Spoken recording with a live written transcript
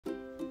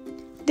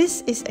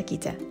This is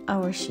Akita,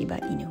 our Shiba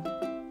Inu.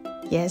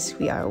 Yes,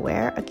 we are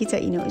aware Akita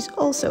Inu is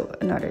also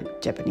another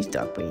Japanese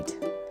dog breed.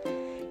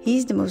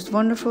 He's the most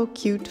wonderful,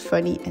 cute,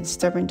 funny and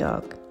stubborn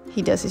dog.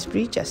 He does his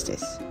breed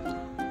justice.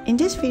 In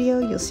this video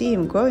you'll see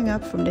him growing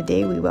up from the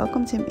day we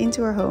welcomed him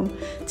into our home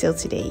till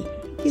today.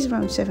 He's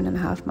around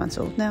 7.5 months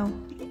old now.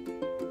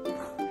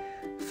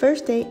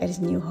 First day at his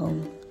new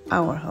home,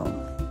 our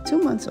home, 2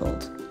 months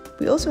old.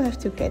 We also have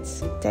 2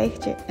 cats,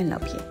 Tijgertje and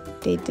Lapje.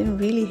 They didn't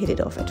really hit it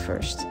off at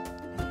first.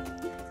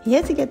 He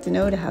had to get to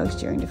know the house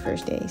during the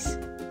first days.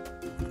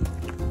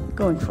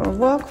 Going for a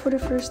walk for the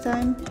first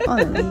time, on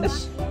a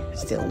leash,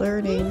 still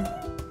learning.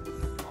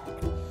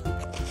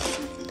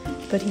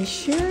 But he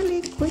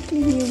surely quickly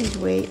knew his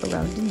way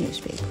around the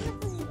newspaper.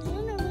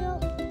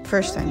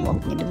 First time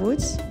walking in the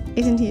woods,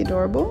 isn't he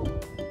adorable?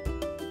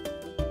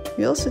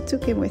 We also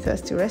took him with us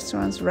to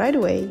restaurants right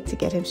away to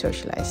get him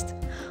socialized,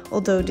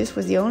 although this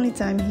was the only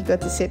time he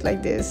got to sit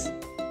like this.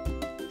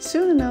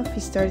 Soon enough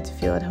he started to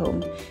feel at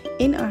home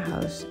in our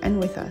house and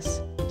with us.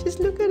 Just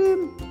look at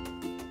him!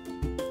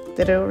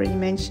 Did I already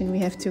mention we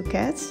have 2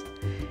 cats?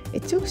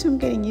 It took some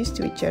getting used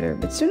to each other,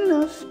 but soon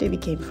enough they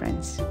became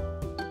friends.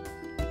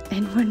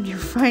 And when you're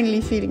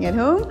finally feeling at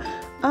home,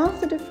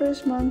 after the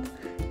first month,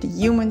 the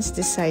humans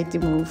decide to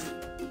move.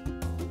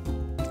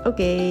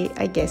 Okay,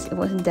 I guess it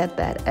wasn't that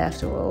bad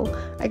after all.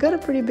 I got a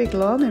pretty big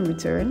lawn in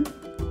return.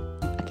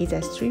 Akita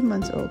is 3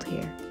 months old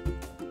here.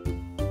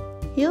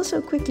 He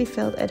also quickly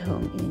felt at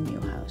home in a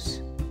new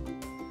house.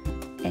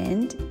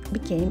 And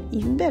became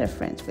even better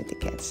friends with the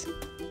cats.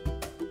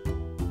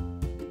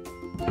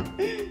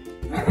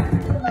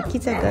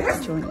 Akita got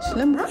to join a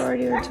slumber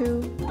party or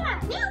 2.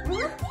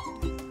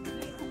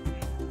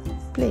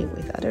 Play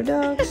with other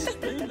dogs.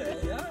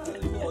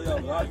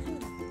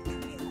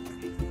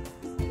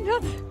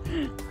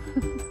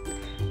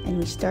 And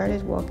we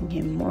started walking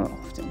him more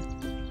often.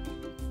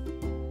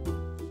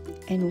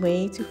 And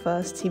way too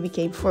fast he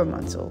became 4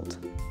 months old.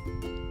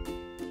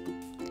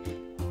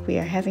 We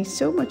are having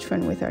so much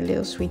fun with our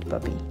little sweet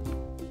puppy.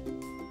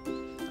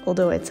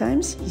 Although at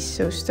times he's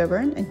so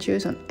stubborn and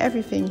chews on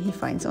everything he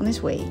finds on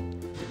his way.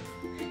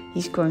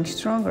 He's growing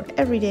stronger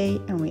every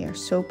day and we are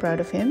so proud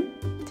of him.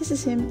 This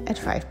is him at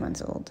 5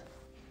 months old.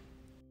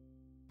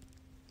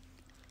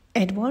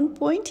 At one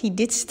point he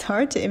did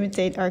start to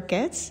imitate our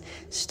cats,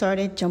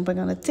 started jumping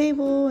on the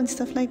table and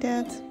stuff like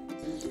that.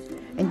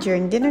 And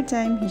during dinner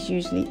time he's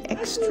usually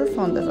extra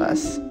fond of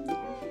us.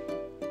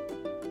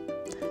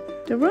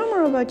 The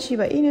rumor about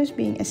Shiba Inus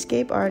being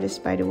escape artists,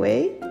 by the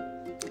way,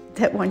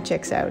 that one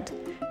checks out.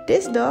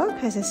 This dog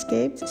has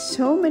escaped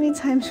so many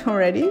times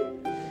already.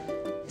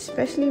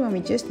 Especially when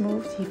we just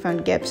moved, he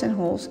found gaps and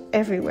holes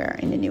everywhere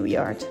in the new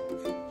yard.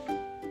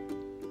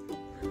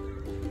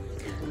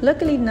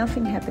 Luckily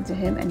nothing happened to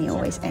him and he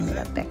always ended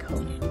up back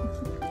home.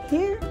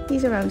 Here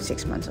he's around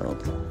 6 months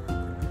old.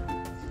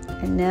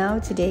 And now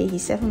today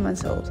he's 7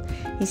 months old.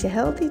 He's a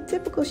healthy,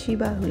 typical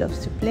Shiba who loves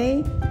to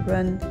play,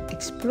 run,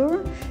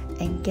 explore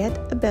and get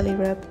a belly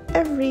rub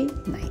every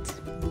night.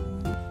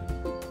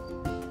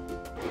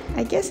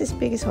 I guess his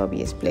biggest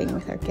hobby is playing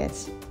with our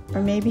cats.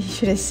 Or maybe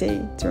should I say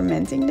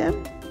tormenting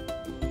them?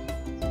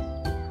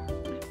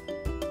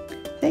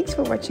 Thanks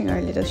for watching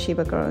our little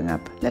Shiba growing up.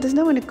 Let us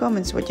know in the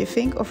comments what you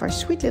think of our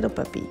sweet little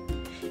puppy.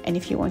 And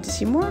if you want to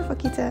see more of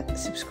Akita,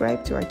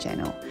 subscribe to our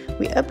channel.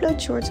 We upload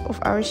shorts of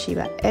our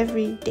Shiba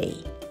every day.